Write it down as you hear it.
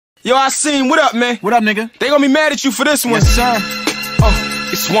Yo, Aasim, what up, man? What up, nigga? They gonna be mad at you for this one. Yes, sir.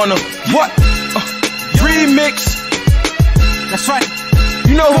 It's one of what? Remix. That's right.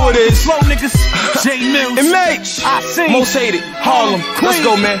 You know who it is. Flow niggas. Jae Millz. And Mage. Aasim. Most hated. Harlem. Let's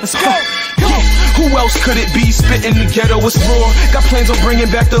go, man. Let's go. Who else could it be? Spittin' the ghettoest raw. Got plans on bringing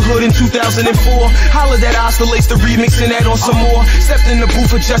back the hood in 2004. Holla that oscillates, the remix and add on some more. Stepped in the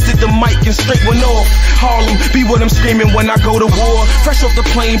booth, adjusted the mic and straight went off. Harlem, be what I'm screaming when I go to war. Fresh off the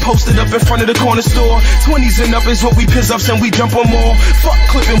plane, posted up in front of the corner store. 20s and up is what we piss ups and we jump on more. Fuck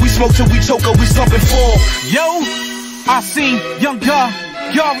clipping, we smoke till we choke or we slump and fall. Yo, Aasim, young God,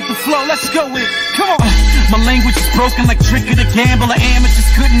 y'all with the flow, let's go with it. Come on. My language is broken like Trick of the Gambler. Amateurs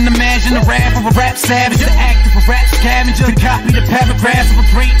couldn't imagine the rap of a rap savage, the act of a rap scavenger, to copy the paragraphs of a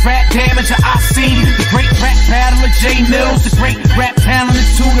great rap damager. Aasim, the great rap battler, Jae Millz, the great rap talent is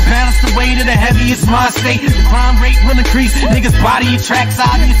to balance the weight of the heaviest mind state. The crime rate will increase, niggas body attracts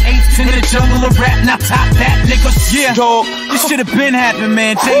obvious apes in the jungle of rap. Now top that, niggas. Yeah, dog. This should have been happening,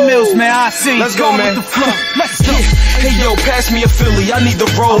 man. Jae Millz, man. Aasim, let's go, man. With the flow. Let's go. Hey yo, pass me a Philly, I need the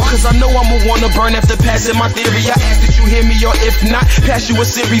roll, cause I know I'ma wanna burn after passing my theory. I ask that you hear me, or if not, pass you a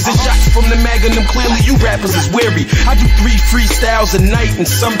series of shots from the Magnum. Clearly you rappers is weary. I do 3 freestyles a night and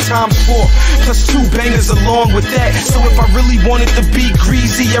sometimes 4, plus 2 bangers along with that. So if I really wanted to be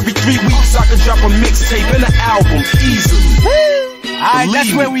greasy, every 3 weeks I could drop a mixtape and an album easily. Alright, that's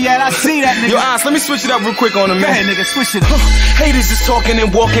where we at. I see that, nigga. Yo, Oz, let me switch it up real quick on him, man. Go ahead, nigga, switch it up. Haters is talking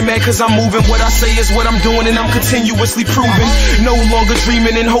and walking, man, cause I'm moving. What I say is what I'm doing, and I'm continuously proving. No longer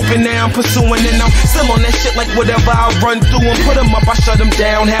dreaming and hoping, now I'm pursuing. And I'm still on that shit like whatever I run through and put them up, I shut them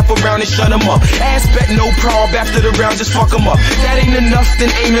down, half around and shut them up. Ass bet, no prob, after the round, just fuck them up. That ain't enough, then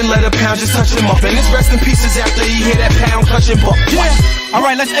aim and let a pound, just touch him up. And it's rest in pieces after he hear that pound clutching buck. Yeah.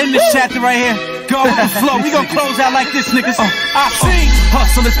 Alright, let's end this chapter right here. Go with the flow. We gon' close out like this, niggas. Aasim.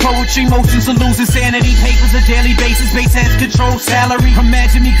 Hustle is poetry, motions are losing sanity. Papers a daily basis, base has control salary.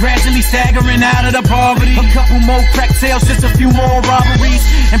 Imagine me gradually staggering out of the poverty. A couple more crack sales, just a few more robberies.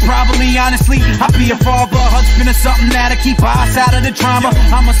 And probably, honestly, I'll be a father, husband or something now to keep us out of the drama.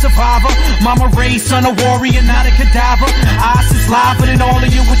 I'm a survivor, mama raised, son a warrior, not a cadaver. Eyes is liver than all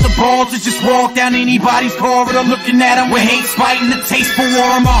of you with the balls to just walk down anybody's corridor looking at them with hate, spite, and the taste for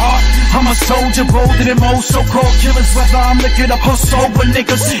war in my heart. I'm a soldier bolder than most so-called killers, whether I'm liquored up or sober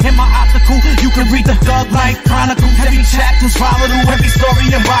niggas. In my optical, you can read the Thug Life Chronicle. Heavy chapters follow through every story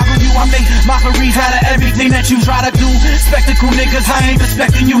and boggle you. I make mockeries out of everything that you try to do. Spectacle niggas, I ain't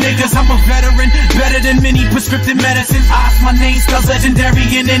respecting you niggas. I'm a veteran, better than many prescriptive medicines. Ask my name, spells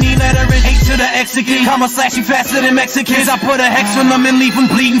legendary in any lettering. H to the Mexican, comma slashing faster than Mexicans. I put a hex on them and leave them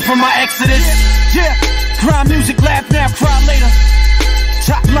bleeding from my exodus. Yeah, crime music, laugh now, cry later.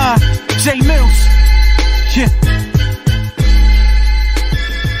 Top line, Jae Millz. Yeah.